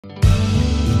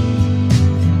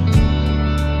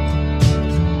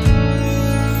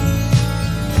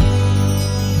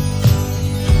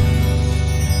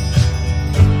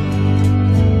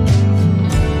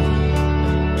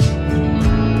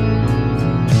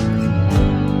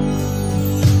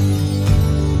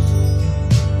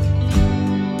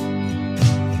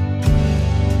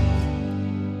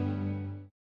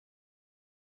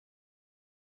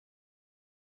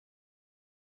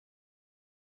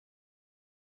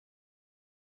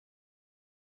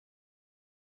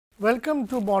Welcome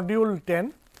to module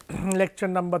 10, lecture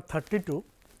number 32.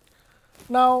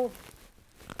 Now,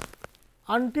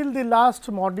 until the last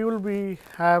module, we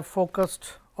have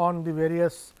focused on the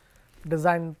various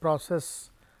design process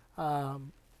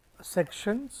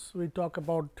sections. We talk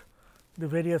about the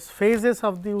various phases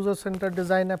of the user centered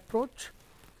design approach.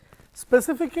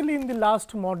 Specifically, in the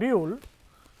last module,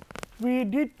 we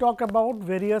did talk about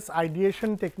various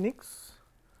ideation techniques,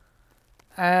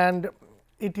 and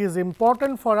it is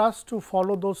important for us to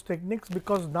follow those techniques,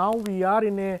 because now we are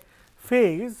in a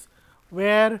phase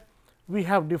where we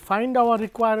have defined our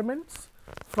requirements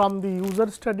from the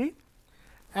user study,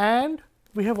 and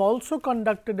we have also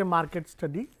conducted a market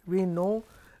study. We know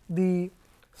the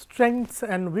strengths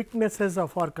and weaknesses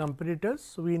of our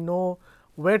competitors. We know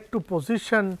where to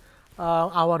position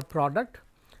our product,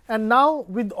 and now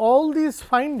with all these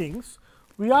findings,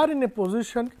 we are in a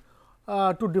position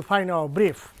to define our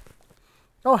brief.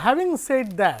 Now, having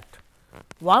said that,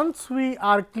 once we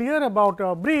are clear about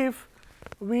our brief,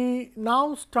 we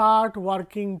now start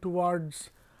working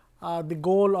towards the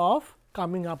goal of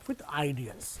coming up with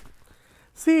ideas.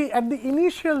 See, at the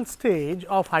initial stage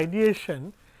of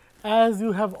ideation, as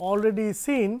you have already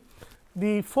seen,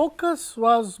 the focus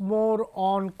was more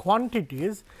on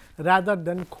quantities rather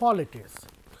than qualities.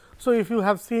 So, if you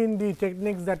have seen the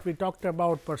techniques that we talked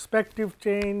about, perspective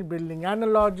change, building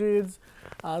analogies,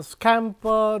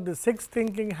 scamper, the 6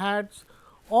 thinking hats,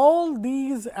 all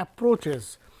these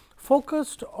approaches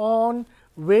focused on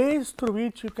ways through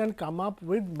which you can come up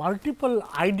with multiple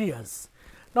ideas.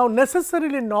 Now,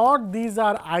 necessarily not these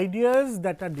are ideas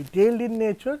that are detailed in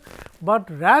nature, but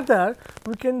rather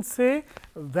we can say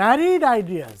varied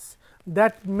ideas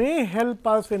that may help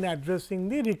us in addressing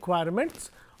the requirements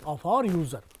of our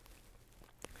user.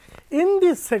 In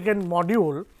this second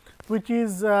module, which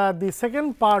is the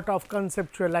second part of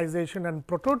conceptualization and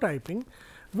prototyping,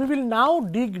 we will now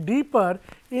dig deeper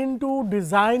into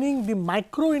designing the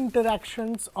micro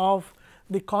interactions of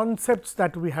the concepts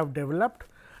that we have developed.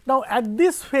 Now, at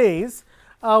this phase,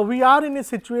 we are in a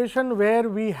situation where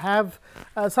we have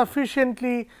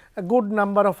sufficiently a good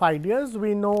number of ideas.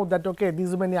 We know that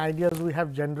these many ideas we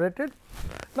have generated.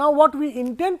 Now, what we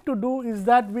intend to do is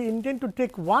that we intend to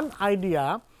take one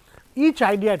idea, each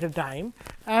idea at a time,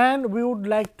 and we would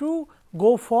like to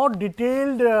go for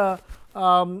detailed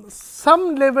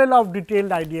some level of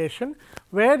detailed ideation,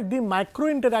 where the micro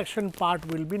interaction part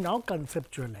will be now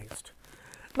conceptualized.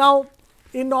 Now,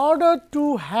 in order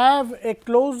to have a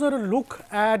closer look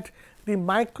at the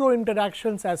micro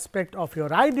interactions aspect of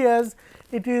your ideas,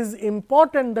 it is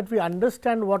important that we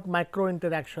understand what micro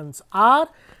interactions are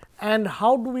and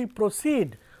how do we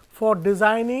proceed for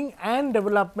designing and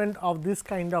development of this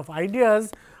kind of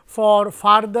ideas for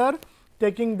further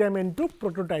taking them into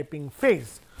prototyping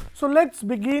phase. So, let us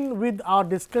begin with our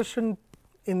discussion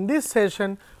in this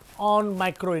session on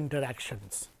micro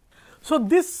interactions. So,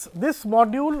 this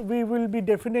module we will be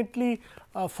definitely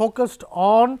focused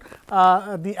on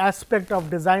the aspect of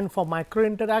design for micro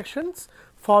interactions,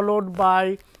 followed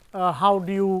by how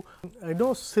do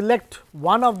you select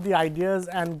one of the ideas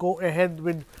and go ahead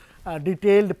with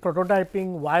detailed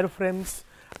prototyping, wireframes.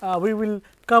 We will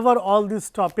cover all these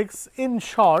topics in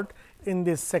short in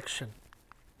this section.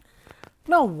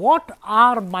 Now, what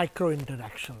are micro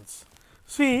interactions?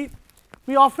 See,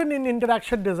 we often in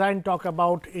interaction design talk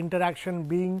about interaction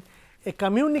being a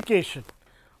communication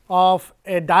of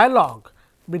a dialogue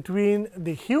between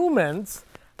the humans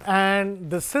and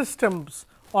the systems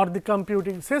or the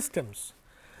computing systems.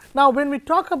 Now, when we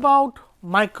talk about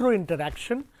micro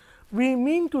interaction, we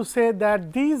mean to say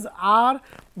that these are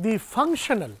the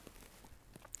functional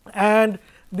and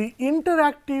the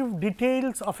interactive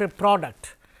details of a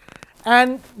product,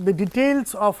 and the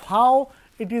details of how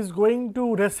it is going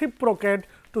to reciprocate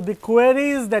to the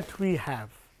queries that we have.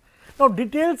 Now,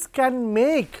 details can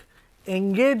make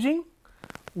engaging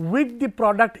with the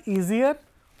product easier,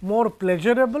 more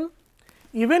pleasurable,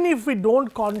 even if we do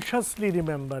not consciously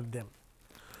remember them.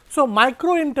 So,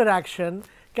 micro interaction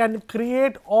can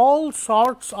create all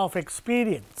sorts of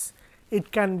experience.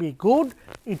 It can be good,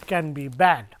 it can be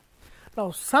bad.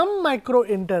 Now, some micro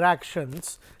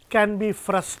interactions can be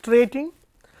frustrating,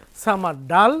 some are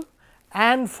dull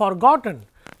and forgotten,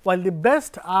 while the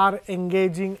best are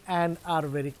engaging and are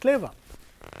very clever.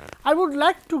 I would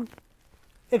like to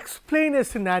explain a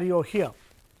scenario here.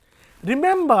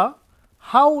 Remember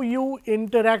how you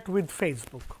interact with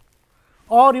Facebook,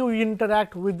 or you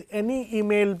interact with any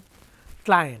email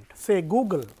client, say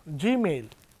Google, Gmail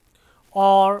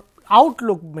or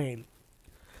Outlook mail.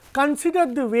 Consider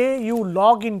the way you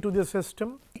log into the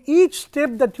system. Each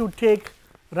step that you take,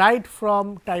 right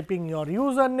from typing your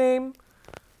username,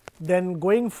 then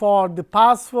going for the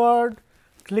password,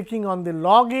 clicking on the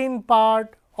login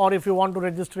part, or if you want to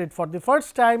register it for the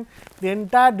first time, the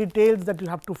entire details that you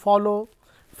have to follow,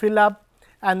 fill up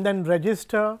and then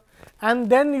register, and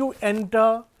then you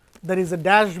enter. There is a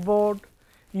dashboard,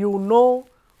 you know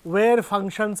where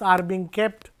functions are being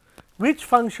kept, which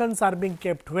functions are being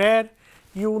kept where,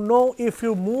 you know if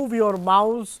you move your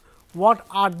mouse, what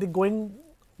are the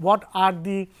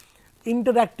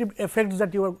interactive effects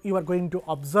that you are going to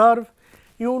observe.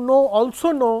 You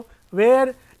also know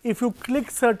where if you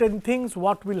click certain things,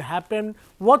 what will happen,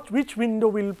 which window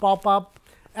will pop up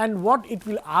and what it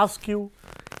will ask you.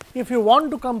 If you want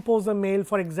to compose a mail,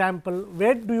 for example,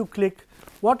 where do you click,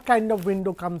 what kind of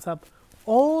window comes up,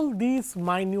 all these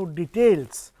minute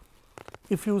details,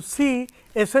 if you see,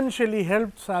 essentially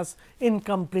helps us in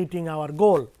completing our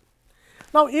goal.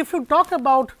 Now, if you talk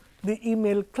about the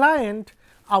email client,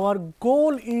 our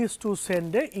goal is to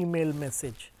send an email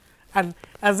message, an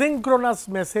asynchronous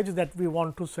message that we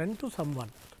want to send to someone,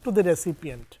 to the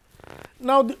recipient.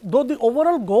 Now, though the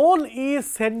overall goal is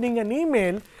sending an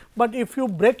email, but if you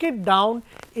break it down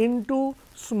into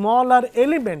smaller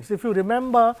elements, if you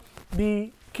remember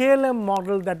the KLM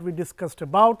model that we discussed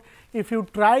about, if you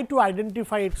try to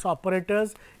identify its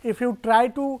operators, if you try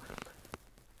to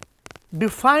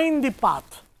define the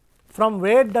path from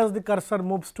where does the cursor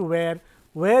moves to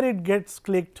where it gets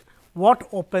clicked, what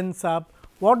opens up,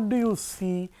 what do you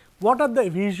see, what are the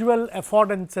visual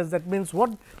affordances, that means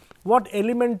what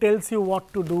element tells you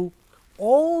what to do.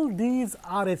 All these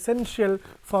are essential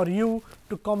for you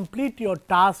to complete your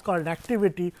task or an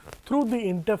activity through the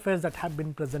interface that have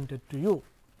been presented to you.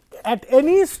 At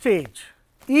any stage,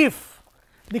 if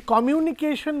the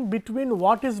communication between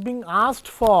what is being asked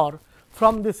for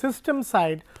from the system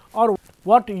side or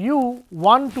what you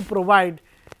want to provide,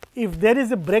 if there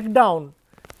is a breakdown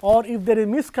or if there is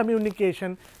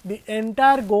miscommunication, the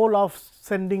entire goal of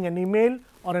sending an email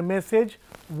or a message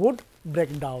would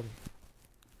break down.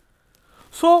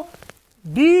 So,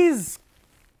 these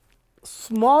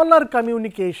smaller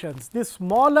communications, this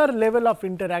smaller level of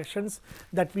interactions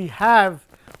that we have,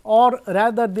 or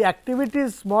rather the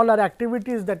activities, smaller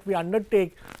activities that we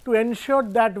undertake to ensure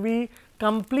that we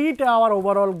complete our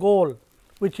overall goal,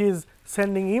 which is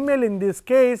sending email in this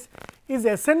case, is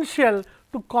essential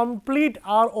to complete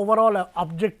our overall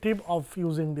objective of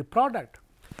using the product.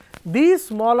 These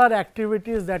smaller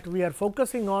activities that we are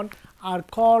focusing on are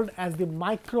called as the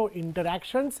micro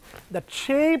interactions that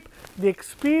shape the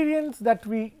experience that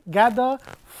we gather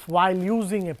while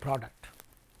using a product.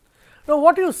 Now,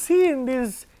 what you see in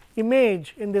this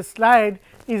image, in this slide,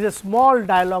 is a small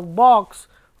dialog box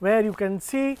where you can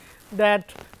see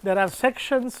that there are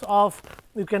sections of,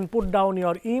 you can put down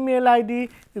your email ID,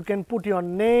 you can put your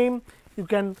name,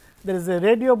 there is a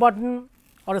radio button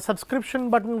or a subscription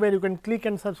button where you can click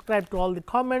and subscribe to all the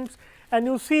comments, and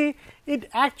you see it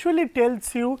actually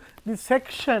tells you the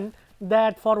section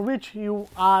that for which you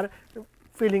are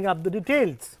filling up the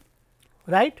details,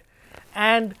 right,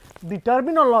 and the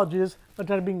terminologies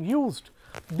that are being used.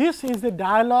 This is the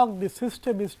dialogue the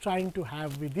system is trying to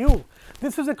have with you.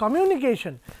 This is a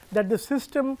communication that the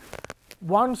system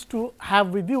wants to have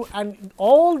with you, and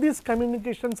all these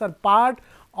communications are part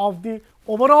of the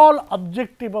overall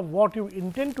objective of what you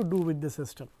intend to do with the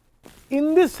system.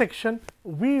 In this section,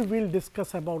 we will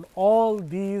discuss about all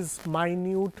these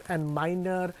minute and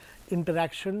minor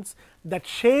interactions that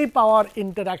shape our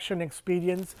interaction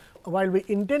experience while we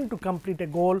intend to complete a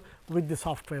goal with the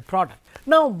software product.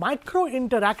 Now, micro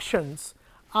interactions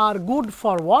are good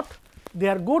for what? They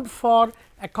are good for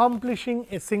accomplishing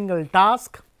a single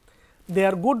task, they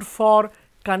are good for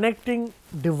connecting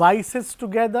devices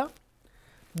together,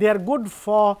 they are good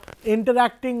for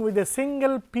interacting with a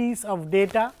single piece of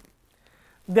data,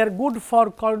 they are good for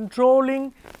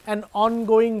controlling an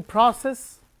ongoing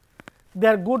process, they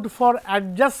are good for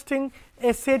adjusting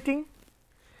a setting,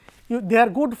 they are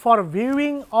good for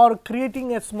viewing or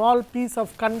creating a small piece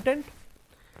of content,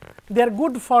 they are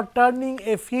good for turning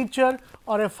a feature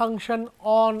or a function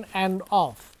on and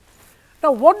off.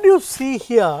 Now, what do you see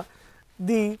here?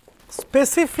 The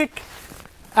specific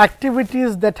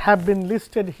activities that have been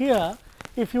listed here,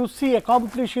 if you see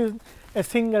accomplishing a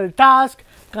single task,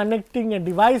 connecting a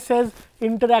devices,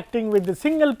 interacting with a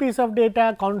single piece of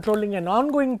data, controlling an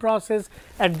ongoing process,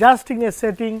 adjusting a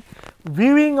setting,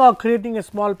 viewing or creating a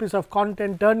small piece of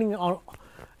content, turning on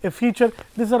a feature,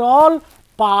 these are all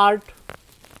part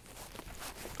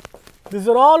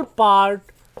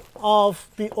of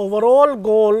the overall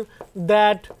goal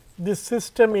that the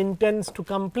system intends to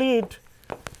complete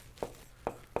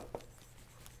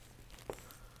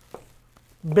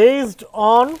based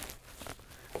on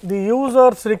the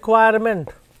user's requirement,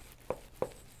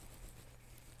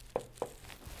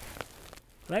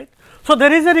 right. So,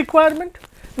 there is a requirement,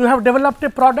 you have developed a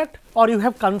product or you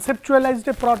have conceptualized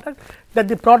a product that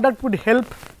the product would help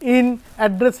in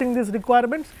addressing these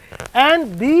requirements,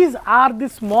 and these are the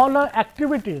smaller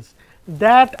activities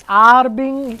that are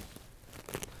being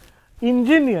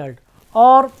engineered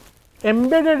or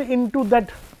embedded into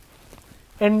that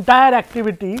entire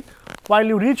activity while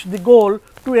you reach the goal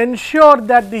to ensure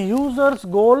that the user's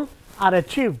goal are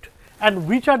achieved, and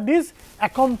which are these: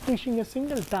 accomplishing a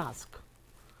single task,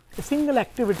 a single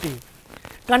activity,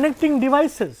 connecting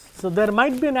devices. So, there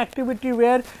might be an activity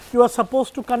where you are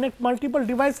supposed to connect multiple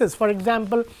devices. For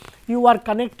example, you are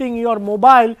connecting your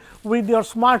mobile with your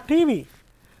smart TV,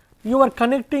 you are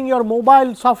connecting your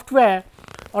mobile software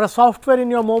or a software in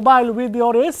your mobile with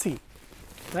your AC,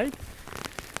 right,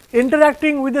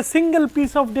 interacting with a single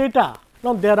piece of data.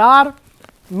 Now, there are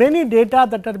many data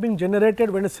that are being generated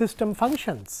when a system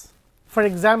functions. For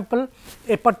example,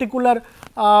 a particular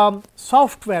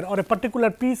software or a particular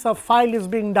piece of file is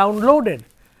being downloaded.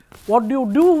 What do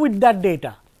you do with that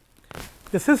data?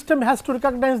 The system has to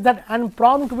recognize that and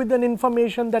prompt with an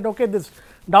information that okay, this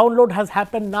download has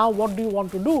happened, now what do you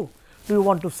want to do? Do you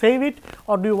want to save it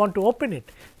or do you want to open it?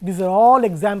 These are all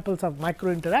examples of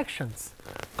micro interactions.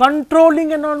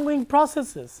 Controlling and ongoing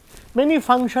processes, many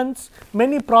functions,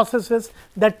 many processes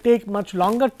that take much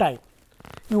longer time.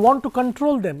 You want to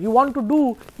control them, you want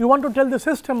to tell the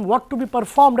system what to be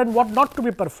performed and what not to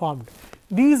be performed.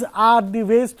 These are the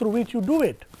ways through which you do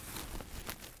it.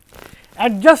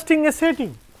 Adjusting a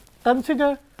setting,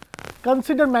 consider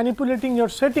manipulating your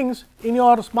settings in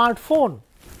your smartphone.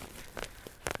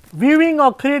 Viewing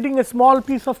or creating a small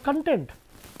piece of content,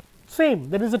 same,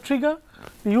 there is a trigger,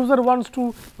 the user wants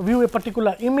to view a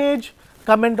particular image,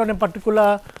 comment on a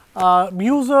particular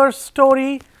user's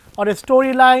story or a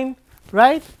storyline,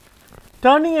 right.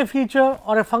 Turning a feature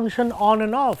or a function on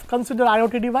and off, consider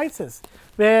IoT devices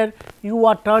where you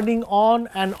are turning on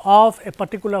and off a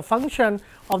particular function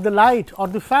of the light or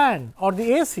the fan or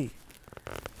the AC.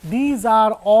 These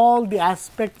are all the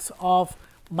aspects of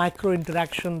micro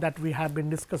interaction that we have been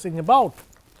discussing about,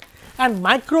 and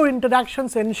micro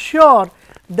interactions ensure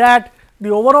that the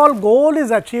overall goal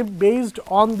is achieved based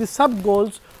on the sub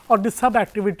goals or the sub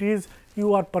activities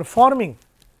you are performing.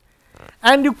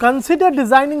 And you consider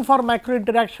designing for micro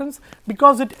interactions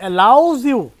because it allows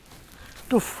you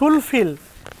to fulfill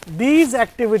these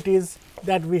activities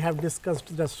that we have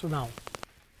discussed just now.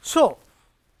 So,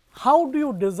 how do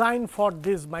you design for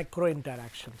these micro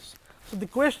interactions? So, the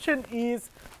question is,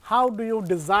 how do you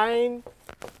design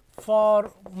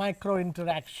for micro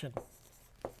interaction?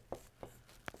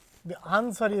 The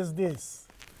answer is this: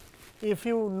 if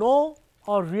you know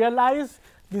or realize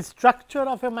the structure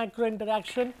of a micro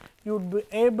interaction, you would be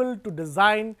able to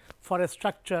design for a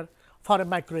structure for a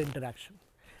micro interaction.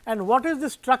 And what is the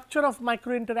structure of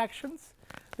micro interactions?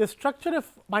 The structure of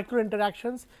micro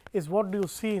interactions is what do you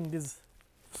see in this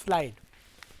slide.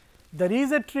 There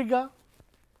is a trigger,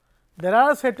 there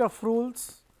are a set of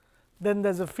rules, then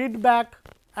there is a feedback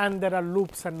and there are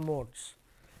loops and modes.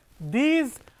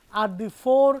 These are the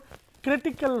 4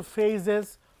 critical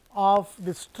phases of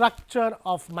the structure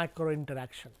of micro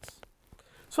interactions.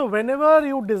 So, whenever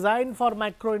you design for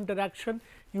micro interaction,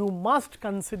 you must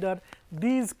consider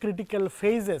these critical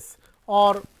phases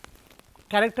or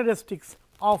characteristics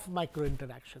of micro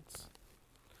interactions.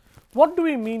 What do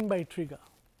we mean by trigger?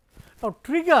 Now,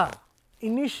 trigger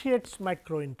initiates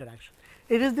micro interaction.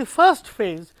 It is the first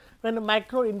phase when a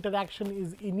micro interaction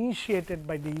is initiated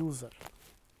by the user.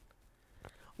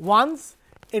 Once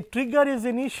a trigger is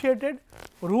initiated,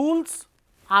 rules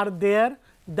are there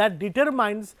that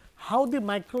determines how the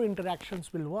micro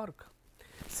interactions will work.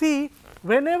 See,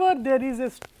 whenever there is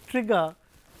a trigger,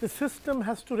 the system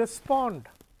has to respond,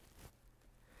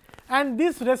 and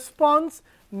this response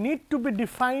need to be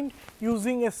defined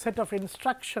using a set of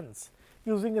instructions,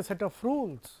 using a set of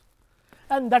rules.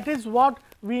 And that is what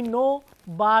we know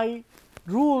by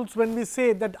rules when we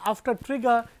say that after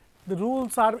trigger the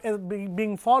rules are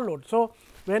being followed. So,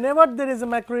 whenever there is a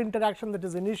micro interaction that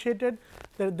is initiated,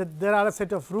 there are a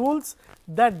set of rules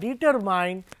that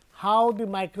determine how the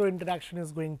micro interaction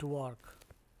is going to work.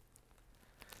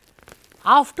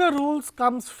 After rules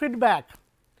comes feedback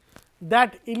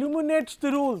that illuminates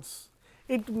the rules,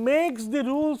 it makes the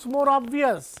rules more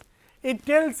obvious, it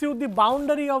tells you the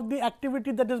boundary of the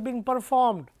activity that is being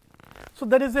performed. So,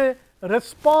 there is a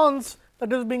response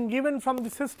that is being given from the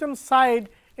system side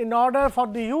in order for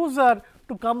the user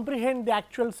to comprehend the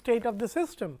actual state of the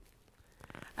system,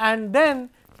 and then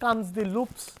comes the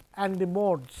loops and the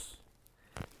modes.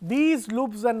 These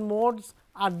loops and modes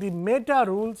are the meta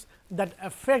rules that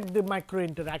affect the micro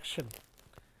interaction.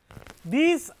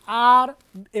 These are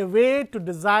a way to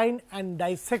design and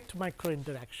dissect micro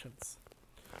interactions.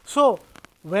 So,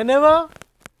 whenever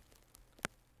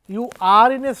you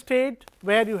are in a state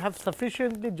where you have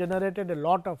sufficiently generated a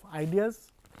lot of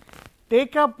ideas,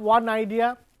 take up one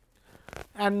idea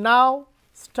and now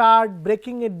start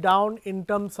breaking it down in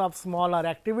terms of smaller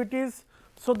activities,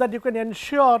 so that you can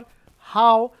ensure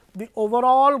how the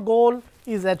overall goal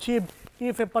is achieved.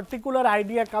 If a particular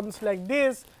idea comes like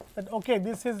this, that okay,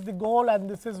 this is the goal and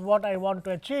this is what I want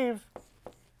to achieve.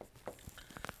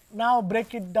 Now,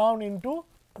 break it down into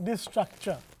this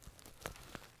structure.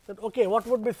 That okay, what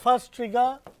would be first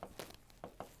trigger,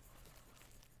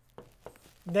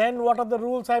 then what are the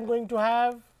rules I am going to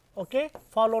have, okay,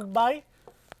 followed by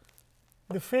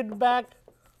the feedback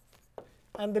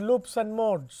and the loops and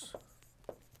modes.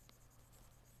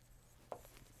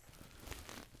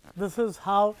 This is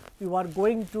how you are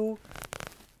going to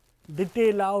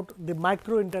detail out the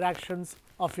micro interactions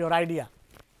of your idea.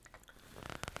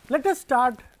 Let us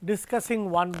start discussing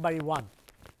one by one.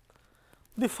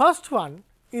 The first one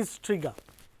is trigger.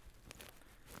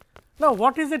 Now,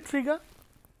 what is a trigger?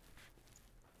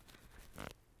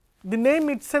 The name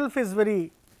itself is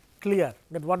very clear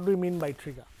that what do we mean by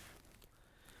trigger.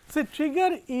 So,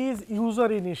 trigger is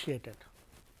user initiated,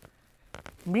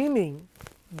 meaning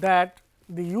that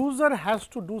the user has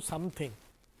to do something,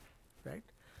 right.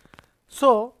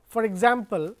 So, for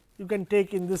example, you can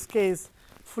take in this case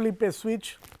flip a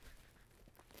switch,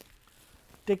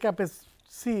 take up a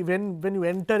see when you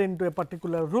enter into a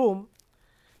particular room,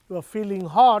 you are feeling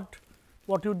hot,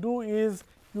 what you do is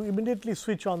you immediately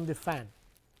switch on the fan.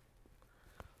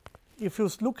 If you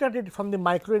look at it from the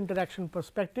micro interaction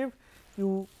perspective,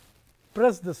 you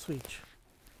press the switch,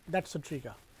 that is a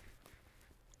trigger,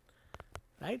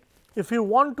 right. If you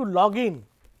want to log in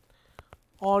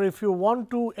or if you want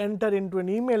to enter into an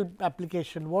email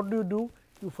application, what do?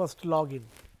 You first log in.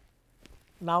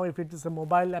 Now, if it is a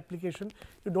mobile application,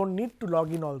 you do not need to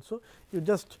log in also, you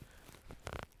just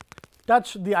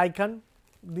touch the icon,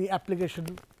 the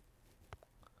application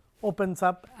opens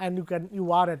up and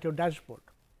you are at your dashboard.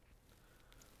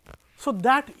 So,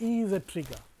 that is a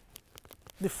trigger.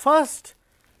 The first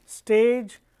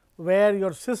stage where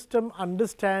your system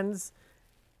understands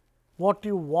what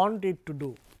you want it to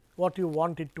do, what you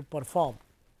want it to perform.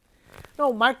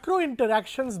 Now, micro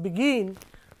interactions begin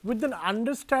with an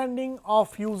understanding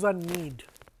of user need.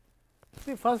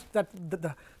 See, first that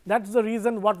is the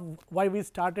reason why we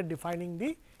started defining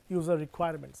the user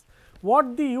requirements,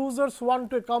 what the users want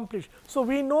to accomplish. So,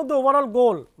 we know the overall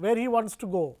goal, where he wants to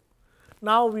go.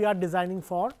 Now, we are designing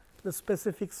for the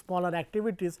specific smaller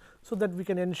activities, so that we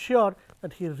can ensure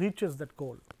that he reaches that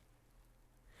goal.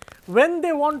 When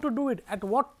they want to do it, at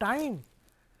what time,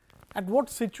 at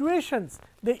what situations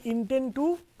they intend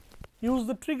to use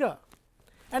the trigger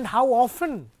and how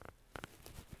often,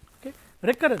 okay.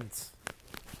 Recurrence,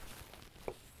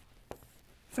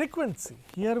 frequency,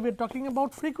 here we are talking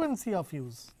about frequency of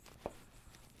use.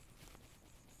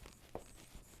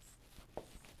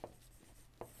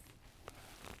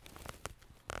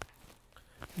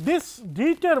 This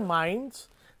determines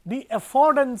the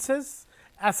affordances,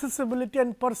 accessibility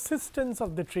and persistence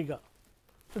of the trigger.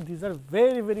 So, these are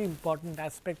very, very important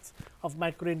aspects of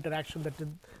micro interaction. That is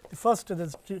the first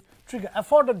is trigger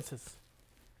affordances.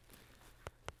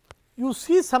 You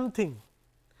see something,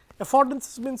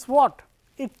 affordances means what?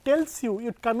 It tells you,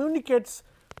 it communicates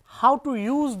how to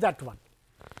use that one.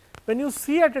 When you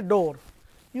see at a door,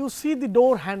 you see the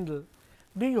door handle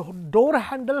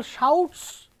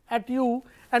shouts at you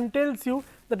and tells you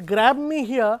that grab me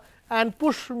here and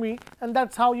push me, and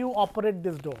that is how you operate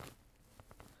this door.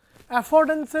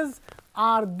 Affordances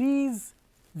are these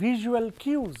visual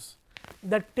cues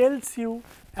that tells you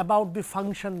about the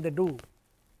function they do.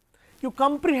 You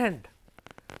comprehend,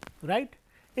 right.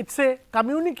 It is a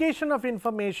communication of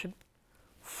information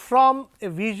from a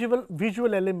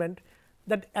visual element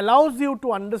that allows you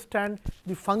to understand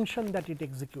the function that it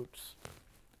executes.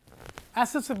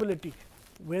 Accessibility,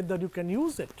 whether you can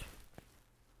use it,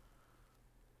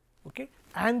 okay,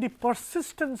 and the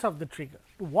persistence of the trigger,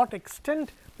 to what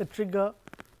extent the trigger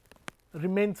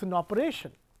remains in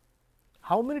operation.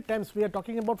 How many times we are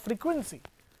talking about frequency,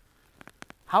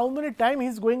 how many times he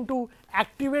is going to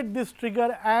activate this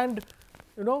trigger and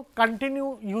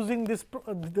continue using this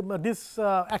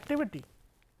activity.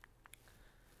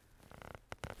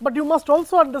 But you must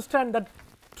also understand that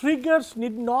triggers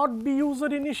need not be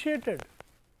user initiated.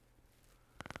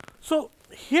 So,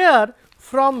 here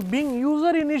from being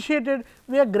user initiated,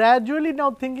 we are gradually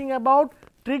now thinking about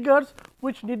triggers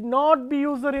which need not be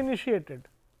user initiated.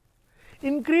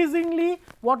 Increasingly,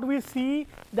 what we see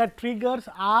that triggers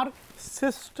are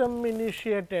system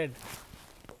initiated.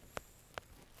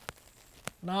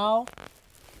 Now,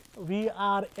 we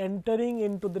are entering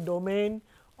into the domain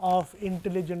of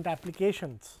intelligent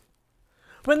applications.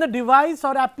 When the device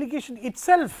or application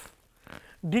itself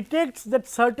detects that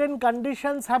certain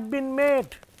conditions have been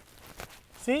met,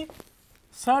 see,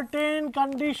 certain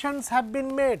conditions have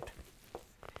been met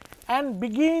and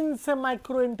begins a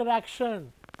micro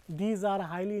interaction, these are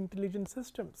highly intelligent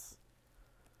systems.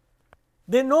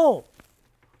 They know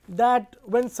that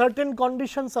when certain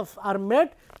conditions are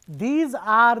met, these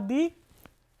are the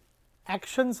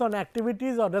actions on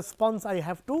activities or response I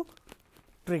have to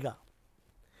trigger.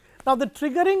 Now, the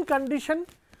triggering condition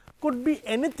could be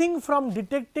anything from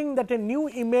detecting that a new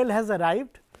email has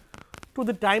arrived, to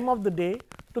the time of the day,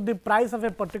 to the price of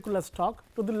a particular stock,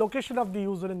 to the location of the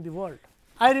user in the world.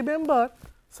 I remember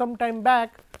some time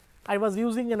back I was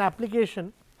using an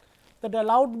application that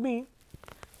allowed me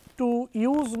to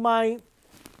use my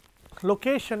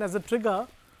location as a trigger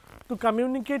to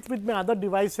communicate with my other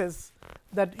devices,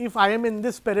 that if I am in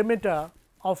this perimeter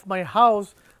of my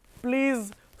house,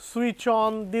 please switch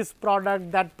on this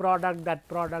product, that product, that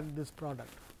product, this product.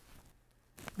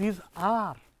 These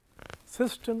are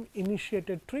system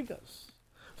initiated triggers.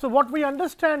 So, what we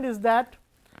understand is that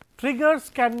triggers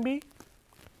can be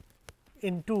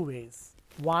in two ways.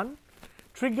 One,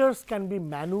 triggers can be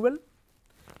manual.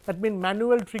 That means,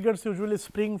 manual triggers usually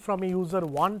spring from a user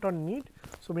want or need.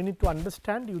 So, we need to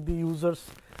understand the user's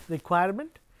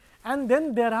requirement, and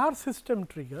then there are system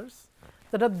triggers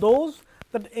that are those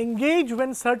that engage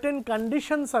when certain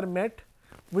conditions are met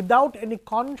without any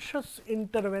conscious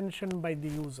intervention by the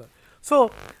user.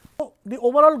 So, the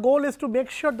overall goal is to make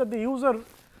sure that the user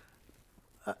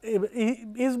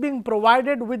is being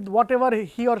provided with whatever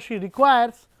he or she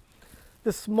requires.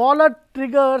 The smaller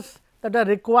triggers that are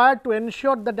required to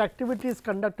ensure that activity is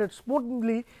conducted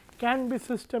smoothly can be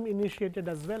system initiated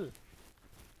as well.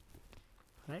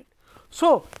 Right.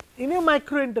 So, in a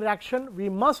micro interaction, we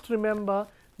must remember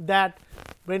that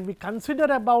when we consider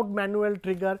about manual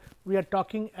trigger, we are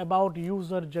talking about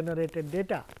user generated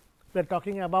data. We are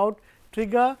talking about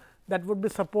trigger that would be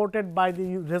supported by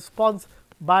the response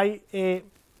by a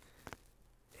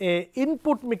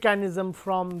input mechanism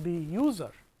from the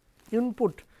user,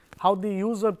 input how the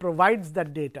user provides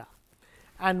that data.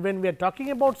 And when we are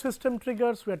talking about system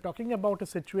triggers, we are talking about a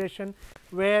situation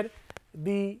where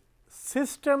the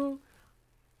system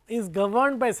is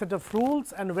governed by a set of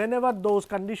rules, and whenever those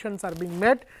conditions are being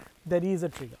met, there is a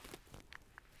trigger.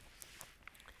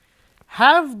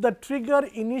 Have the trigger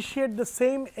initiate the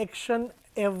same action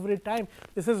every time.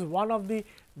 This is one of the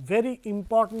very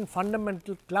important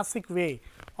fundamental classic way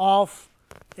of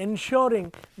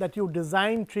ensuring that you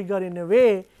design trigger in a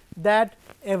way that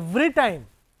every time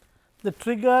the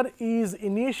trigger is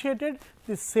initiated,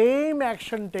 the same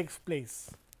action takes place.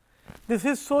 This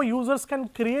is so users can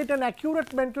create an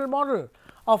accurate mental model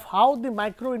of how the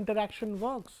micro interaction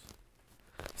works.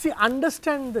 See,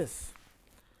 understand this.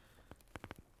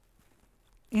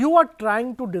 You are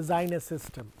trying to design a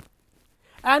system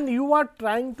and you are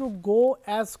trying to go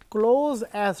as close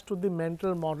as to the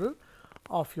mental model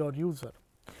of your user.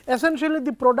 Essentially,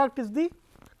 the product is the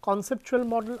conceptual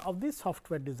model of the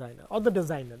software designer or the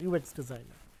designer, UX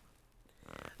designer.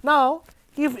 Now,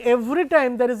 if every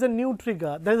time there is a new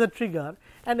trigger, there is a trigger,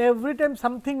 and every time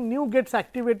something new gets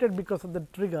activated because of the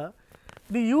trigger,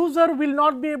 the user will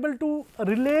not be able to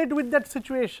relate with that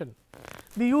situation.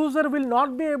 The user will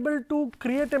not be able to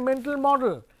create a mental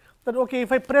model that, okay,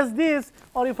 if I press this,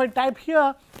 or if I type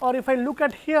here, or if I look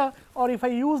at here, or if I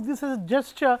use this as a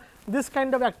gesture, this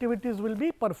kind of activities will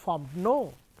be performed.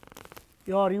 No,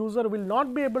 your user will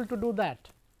not be able to do that.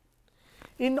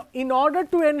 In order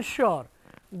to ensure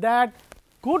that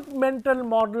good mental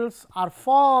models are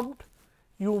formed,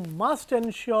 you must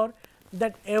ensure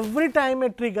that every time a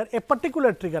trigger, a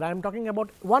particular trigger, I am talking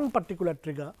about one particular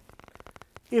trigger,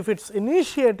 if it is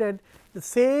initiated, the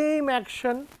same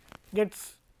action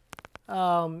gets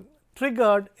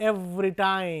triggered every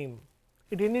time.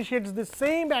 It initiates the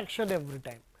same action every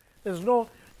time. There is no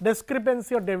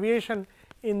discrepancy or deviation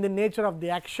in the nature of the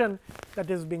action that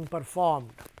is being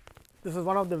performed. This is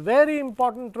one of the very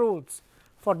important rules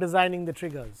for designing the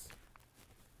triggers.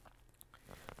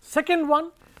 Second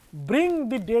one, bring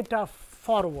the data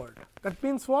forward. That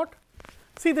means what?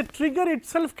 See, the trigger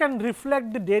itself can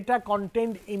reflect the data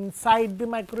contained inside the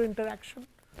micro interaction.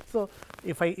 So,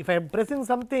 if I am pressing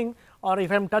something or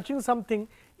if I am touching something,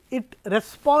 it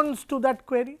responds to that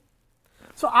query.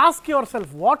 So, ask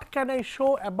yourself, what can I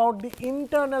show about the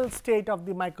internal state of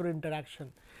the micro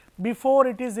interaction before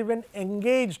it is even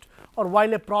engaged or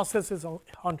while a process is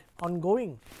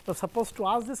ongoing? You are supposed to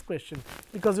ask this question,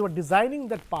 because you are designing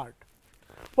that part.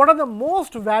 What are the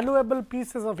most valuable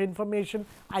pieces of information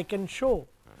I can show?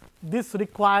 This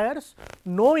requires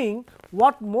knowing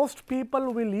what most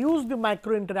people will use the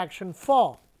micro interaction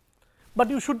for, but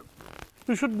you should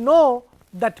know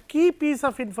that key piece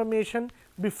of information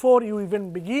before you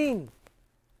even begin.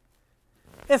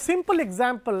 A simple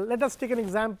example, let us take an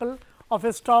example of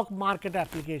a stock market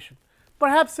application.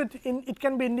 Perhaps it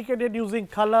can be indicated using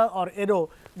color or arrow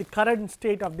the current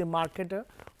state of the market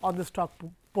or the stock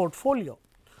portfolio,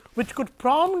 which could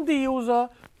prompt the user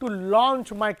to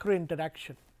launch micro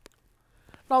interaction.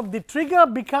 Now, the trigger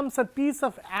becomes a piece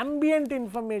of ambient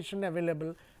information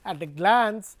available at a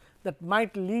glance that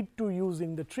might lead to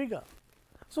using the trigger.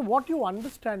 So, what you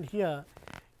understand here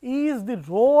is the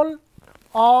role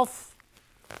of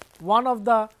one of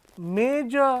the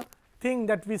major thing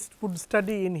that we would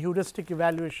study in heuristic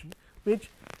evaluation, which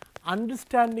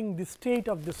understanding the state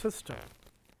of the system.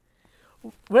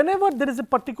 Whenever there is a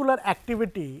particular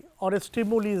activity or a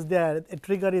stimuli is there, a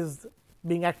trigger is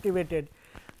being activated,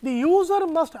 the user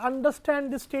must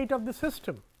understand the state of the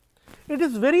system. It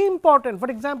is very important. For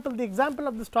example, the example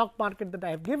of the stock market that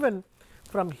I have given,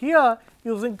 from here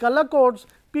using color codes,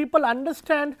 people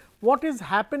understand what is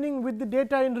happening with the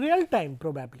data in real time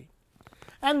probably,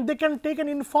 and they can take an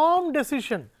informed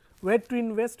decision where to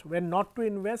invest, where not to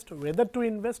invest, whether to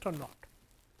invest or not.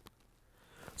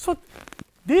 So,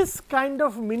 this kind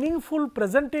of meaningful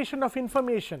presentation of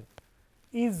information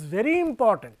is very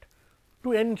important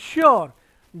to ensure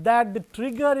that the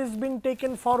trigger is being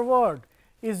taken forward,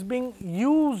 is being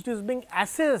used, is being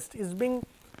assessed, is being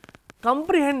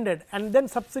comprehended, and then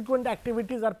subsequent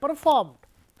activities are performed.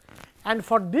 And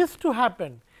for this to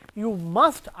happen, you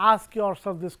must ask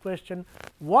yourself this question,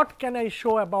 what can I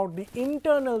show about the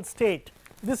internal state?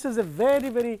 This is a very,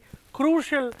 very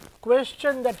crucial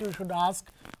question that you should ask,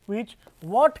 which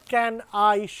what can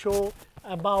I show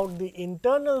about the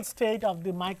internal state of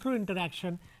the micro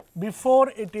interaction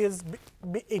before it is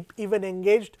even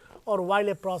engaged or while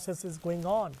a process is going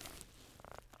on.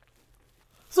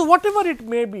 So, whatever it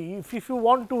may be, if you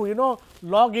want to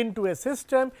log into a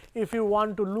system, if you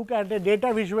want to look at a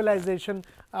data visualization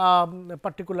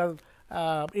particular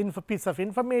piece of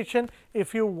information,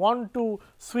 if you want to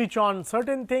switch on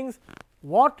certain things,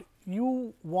 what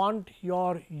you want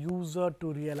your user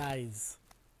to realize?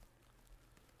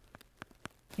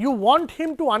 You want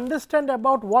him to understand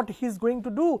about what he is going to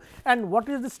do and what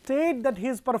is the state that he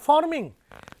is performing.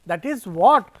 That is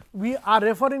what we are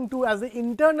referring to as the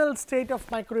internal state of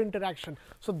micro interaction.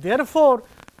 So, therefore,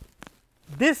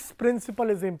 this principle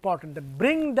is important, that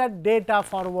bring that data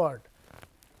forward.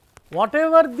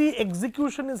 Whatever the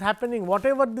execution is happening,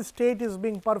 whatever the state is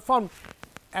being performed,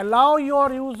 allow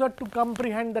your user to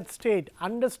comprehend that state,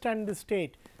 understand the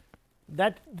state.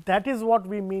 That is what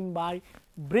we mean by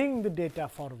bring the data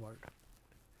forward.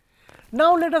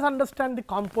 Now, let us understand the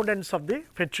components of the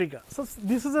trigger. So,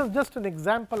 this is just an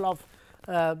example of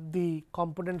the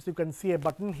components. You can see a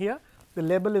button here. The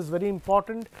label is very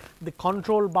important. The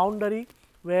control boundary,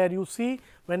 where you see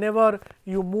whenever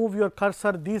you move your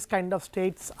cursor, these kind of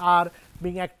states are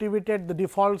being activated. The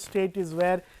default state is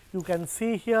where you can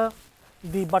see here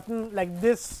the button like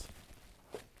this,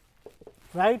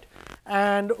 right.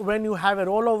 And when you have a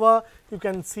rollover, you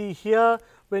can see here,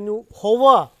 when you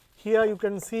hover here, you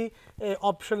can see a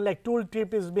option like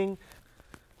tooltip is being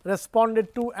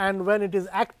responded to, and when it is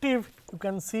active, you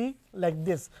can see like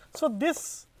this. So,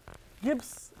 this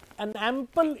gives an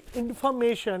ample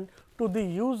information to the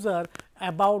user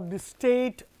about the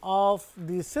state of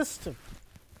the system,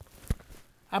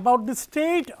 about the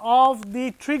state of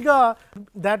the trigger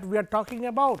that we are talking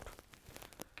about.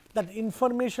 That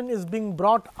information is being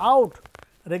brought out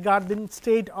regarding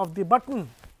state of the button.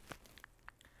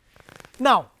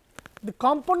 Now, the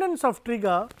components of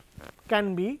trigger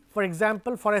can be, for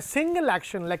example, for a single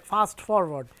action like fast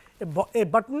forward, a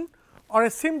button or a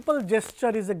simple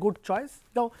gesture is a good choice.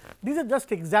 Now, these are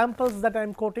just examples that I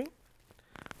am quoting.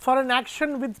 For an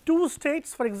action with two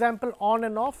states, for example, on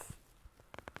and off,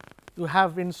 you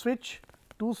have in switch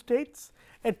two states.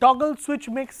 A toggle switch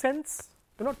makes sense,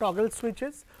 toggle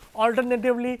switches.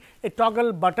 Alternatively, a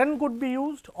toggle button could be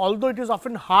used, although it is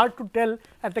often hard to tell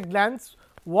at a glance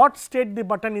what state the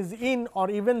button is in, or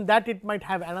even that it might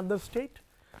have another state.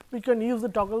 We can use the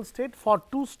toggle state for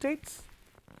two states.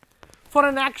 For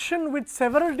an action with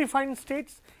several defined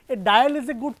states, a dial is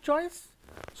a good choice.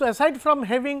 So, aside from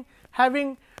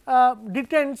having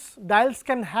detents, dials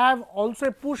can have also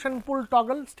a push and pull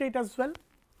toggle state as well.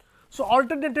 So,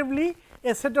 alternatively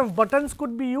a set of buttons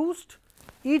could be used,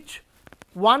 each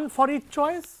one for each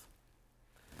choice.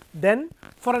 Then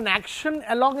for an action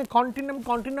along a continuum,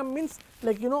 continuum means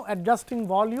like adjusting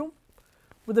volume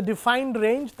with a defined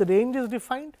range, the range is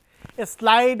defined, a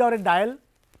slide or a dial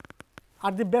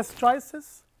are the best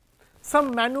choices.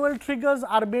 Some manual triggers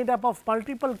are made up of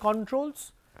multiple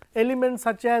controls, elements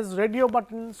such as radio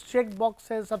buttons, check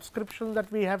boxes, subscriptions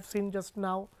that we have seen just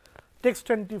now,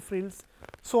 text entry fields,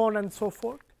 so on and so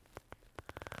forth.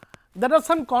 There are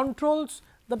some controls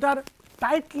that are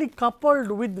tightly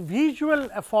coupled with visual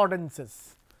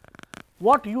affordances.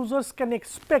 What users can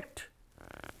expect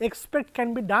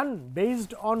can be done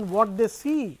based on what they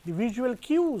see, the visual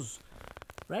cues,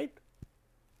 right.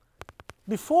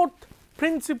 The fourth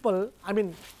principle, I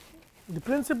mean the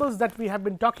principles that we have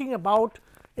been talking about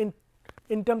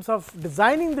in terms of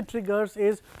designing the triggers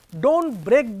is do not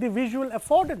break the visual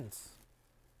affordance.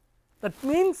 That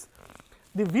means,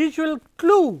 the visual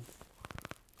clue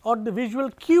or the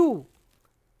visual cue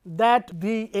that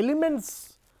the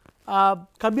elements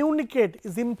communicate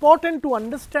is important to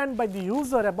understand by the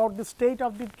user about the state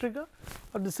of the trigger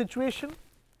or the situation.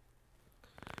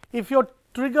 If your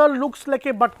trigger looks like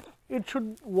a button, it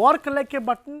should work like a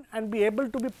button and be able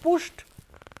to be pushed.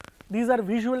 These are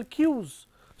visual cues.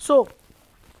 So,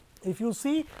 if you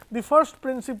see the first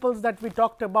principles that we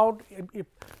talked about, if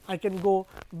I can go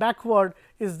backward,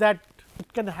 is that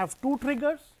it can have two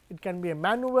triggers, it can be a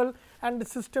manual and the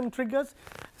system triggers.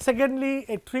 Secondly,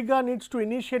 a trigger needs to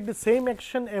initiate the same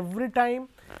action every time,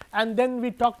 and then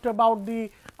we talked about the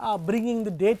bringing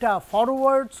the data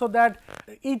forward. So, that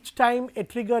each time a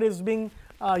trigger is being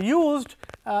used,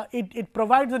 it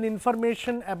provides an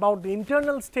information about the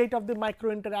internal state of the micro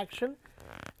interaction,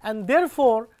 and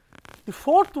therefore, the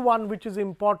fourth one which is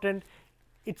important,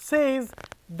 it says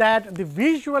that the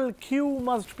visual cue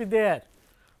must be there.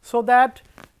 So, that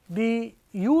the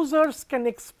users can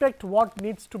expect what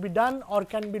needs to be done or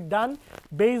can be done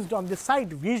based on the sight,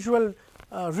 visual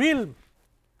realm,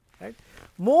 right.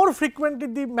 More frequently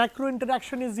the macro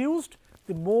interaction is used,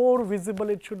 the more visible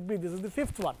it should be. This is the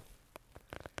fifth one.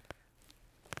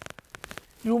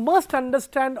 You must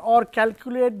understand or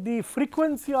calculate the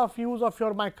frequency of use of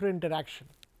your micro interaction,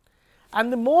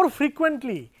 and the more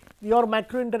frequently your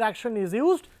micro interaction is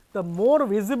used, the more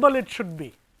visible it should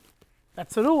be.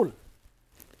 That is a rule.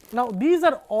 Now, these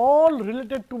are all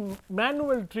related to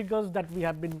manual triggers that we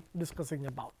have been discussing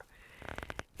about.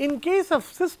 In case of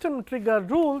system trigger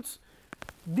rules,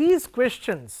 these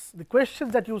questions, the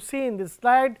questions that you see in this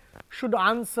slide should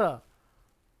answer,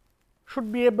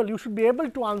 you should be able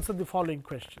to answer the following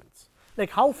questions, like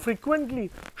how frequently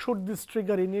should this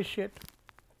trigger initiate,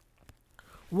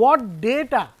 what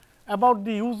data about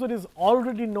the user is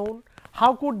already known,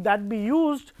 how could that be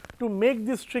used to make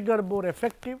this trigger more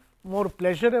effective, more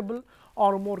pleasurable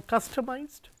or more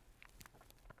customized.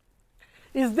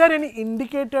 Is there any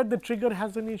indicator the trigger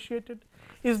has initiated?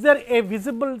 Is there a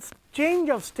visible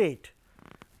change of state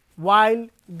while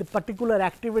the particular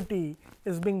activity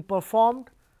is being performed,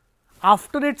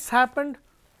 after it has happened,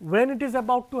 when it is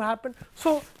about to happen.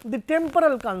 So, the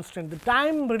temporal constraint, the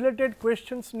time related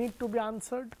questions need to be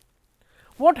answered.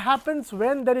 What happens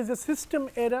when there is a system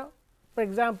error? For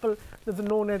example, there is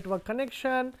no network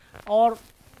connection or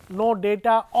no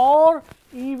data or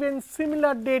even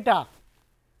similar data,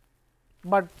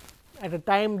 but at a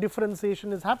time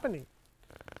differentiation is happening.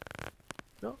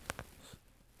 No?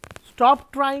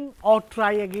 Stop trying or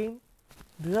try again,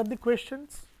 these are the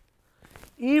questions.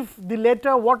 If the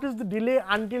latter, what is the delay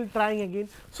until trying again.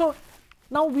 So,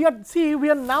 now we are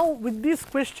now with these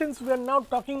questions, we are now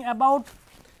talking about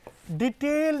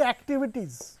detailed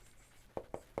activities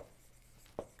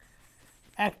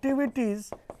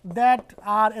that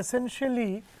are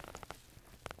essentially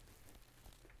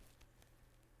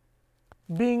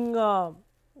being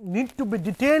need to be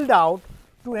detailed out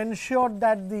to ensure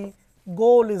that the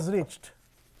goal is reached,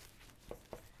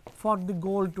 for the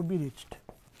goal to be reached,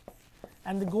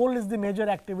 and the goal is the major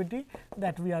activity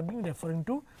that we are being referring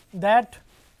to, that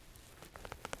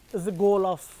is the goal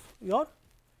of your,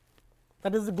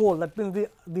 that is the goal, that means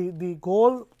the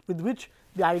goal with which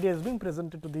the idea is being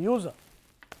presented to the user.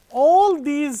 All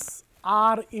these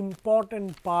are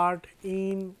important part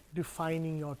in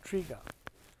defining your trigger.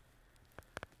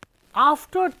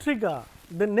 After trigger,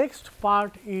 the next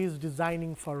part is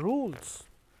designing for rules.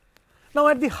 Now,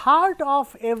 at the heart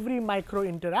of every micro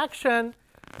interaction,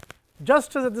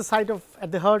 just as at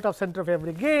the heart of center of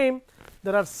every game,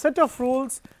 there are set of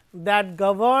rules that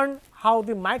govern how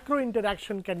the micro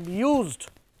interaction can be used.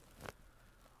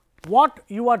 what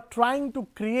you are trying to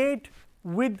create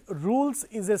with rules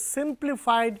is a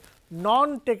simplified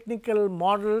non-technical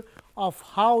model of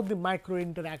how the micro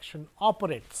interaction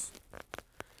operates.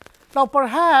 Now,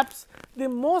 perhaps the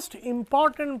most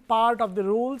important part of the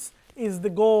rules is the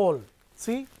goal.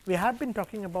 See, we have been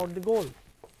talking about the goal.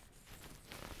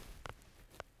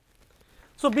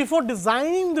 So, before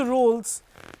designing the rules,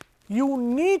 you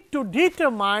need to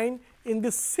determine in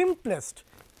the simplest,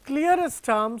 clearest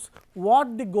terms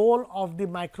what the goal of the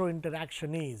micro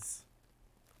interaction is.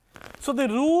 So, the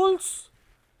rules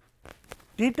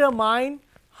determine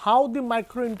how the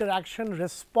micro interaction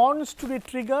responds to the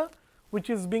trigger which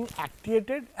is being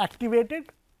activated,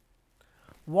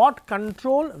 what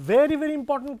control, very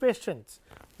important questions,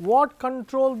 what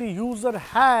control the user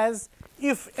has,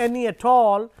 if any at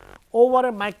all, over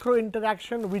a micro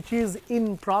interaction which is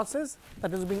in process,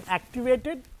 that is being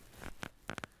activated,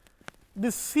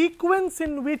 the sequence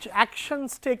in which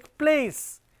actions take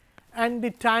place and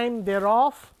the time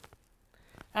thereof,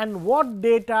 and what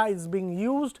data is being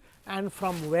used and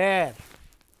from where.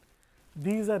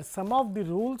 These are some of the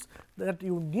rules that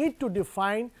you need to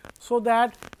define, so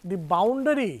that the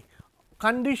boundary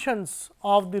conditions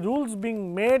of the rules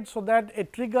being made, so that a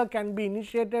trigger can be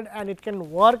initiated and it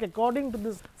can work according to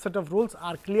this set of rules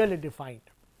are clearly defined.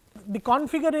 The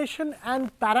configuration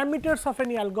and parameters of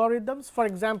any algorithms, for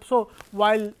example, so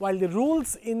while the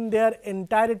rules in their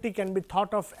entirety can be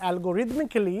thought of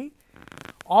algorithmically,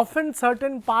 often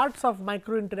certain parts of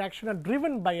micro interaction are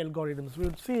driven by algorithms. We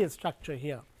will see a structure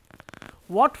here.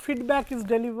 What feedback is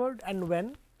delivered and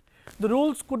when. The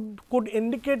rules could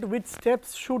indicate which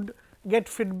steps should get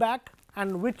feedback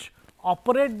and which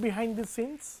operate behind the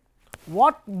scenes.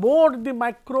 What mode the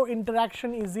micro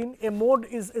interaction is in. A mode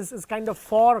is kind of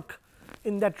fork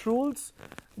in that rules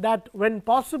that when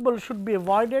possible should be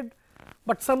avoided,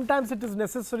 but sometimes it is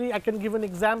necessary. I can give an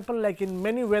example, like in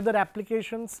many weather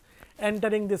applications,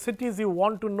 entering the cities, you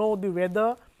want to know the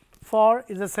weather for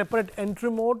is a separate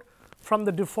entry mode from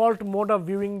the default mode of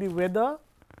viewing the weather.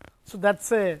 So, that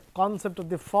is a concept of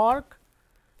the fork.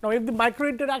 Now, if the micro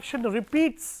interaction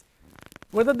repeats,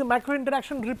 whether the micro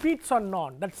interaction repeats or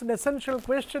not, that is an essential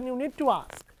question you need to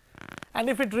ask. And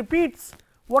if it repeats,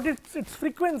 what is its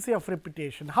frequency of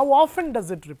repetition? How often does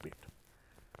it repeat?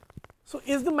 So,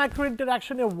 is the micro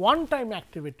interaction a one time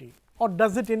activity, or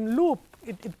does it in loop?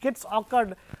 It gets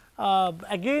occurred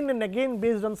again and again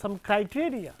based on some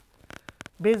criteria,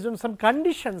 based on some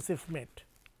conditions if met.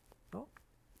 No?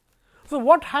 So,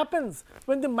 what happens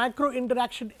when the micro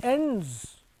interaction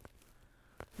ends?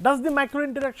 Does the micro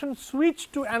interaction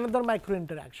switch to another micro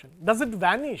interaction? Does it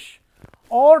vanish,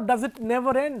 or does it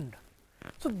never end?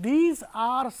 So, these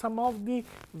are some of the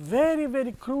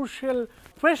very crucial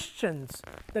questions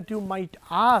that you might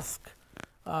ask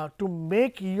to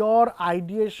make your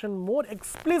ideation more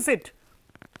explicit,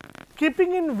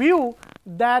 keeping in view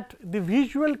that the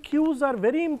visual cues are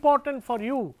very important for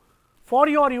you, for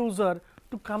your user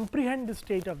to comprehend the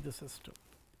state of the system.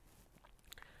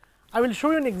 I will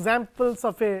show you an examples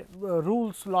of a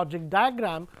rules logic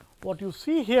diagram. What you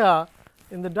see here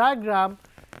in the diagram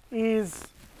is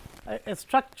a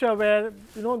structure where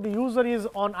the user is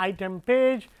on item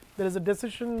page. There is a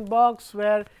decision box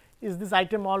where is this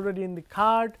item already in the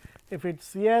cart. If it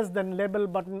is yes, then label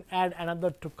button add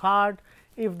another to cart.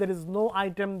 If there is no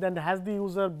item, then has the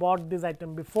user bought this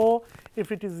item before.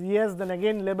 If it is yes, then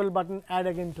again label button add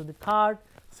again to the cart.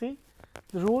 See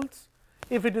the rules.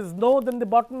 If it is no, then the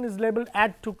button is labeled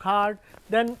add to cart.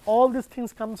 Then all these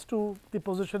things comes to the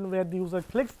position where the user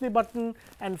clicks the button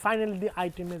and finally the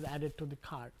item is added to the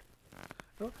cart.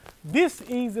 So, this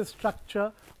is a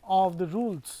structure of the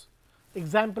rules,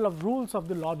 example of rules of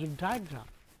the logic diagram.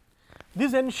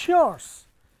 This ensures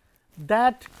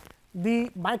that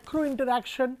the micro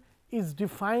interaction is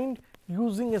defined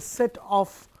using a set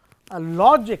of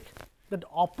logic that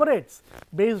operates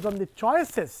based on the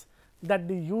choices that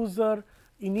the user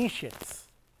initiates.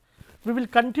 We will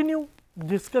continue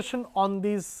discussion on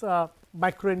this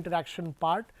micro interaction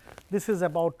part. This is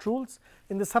about rules.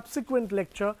 In the subsequent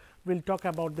lecture, we will talk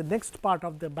about the next part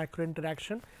of the micro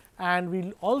interaction, and we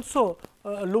will also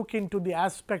look into the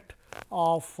aspect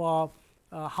of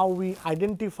how we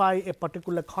identify a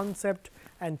particular concept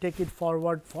and take it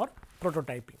forward for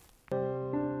prototyping.